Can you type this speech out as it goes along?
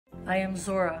I am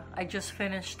Zora. I just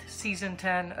finished season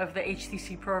 10 of the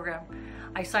HTC program.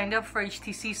 I signed up for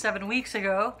HTC 7 weeks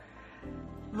ago,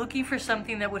 looking for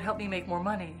something that would help me make more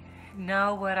money.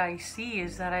 Now what I see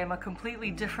is that I am a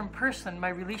completely different person. My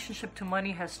relationship to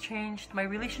money has changed, my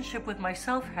relationship with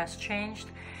myself has changed,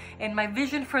 and my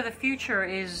vision for the future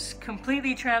is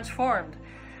completely transformed.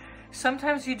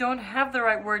 Sometimes you don't have the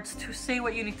right words to say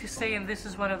what you need to say, and this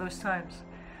is one of those times.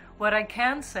 What I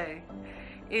can say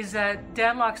is that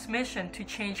Dan Locke's mission to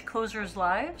change closers'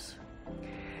 lives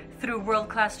through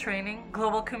world-class training,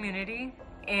 global community,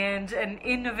 and an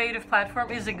innovative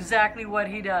platform is exactly what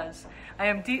he does. I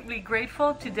am deeply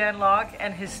grateful to Dan Locke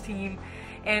and his team,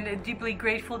 and deeply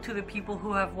grateful to the people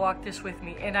who have walked this with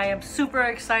me. And I am super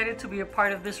excited to be a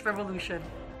part of this revolution.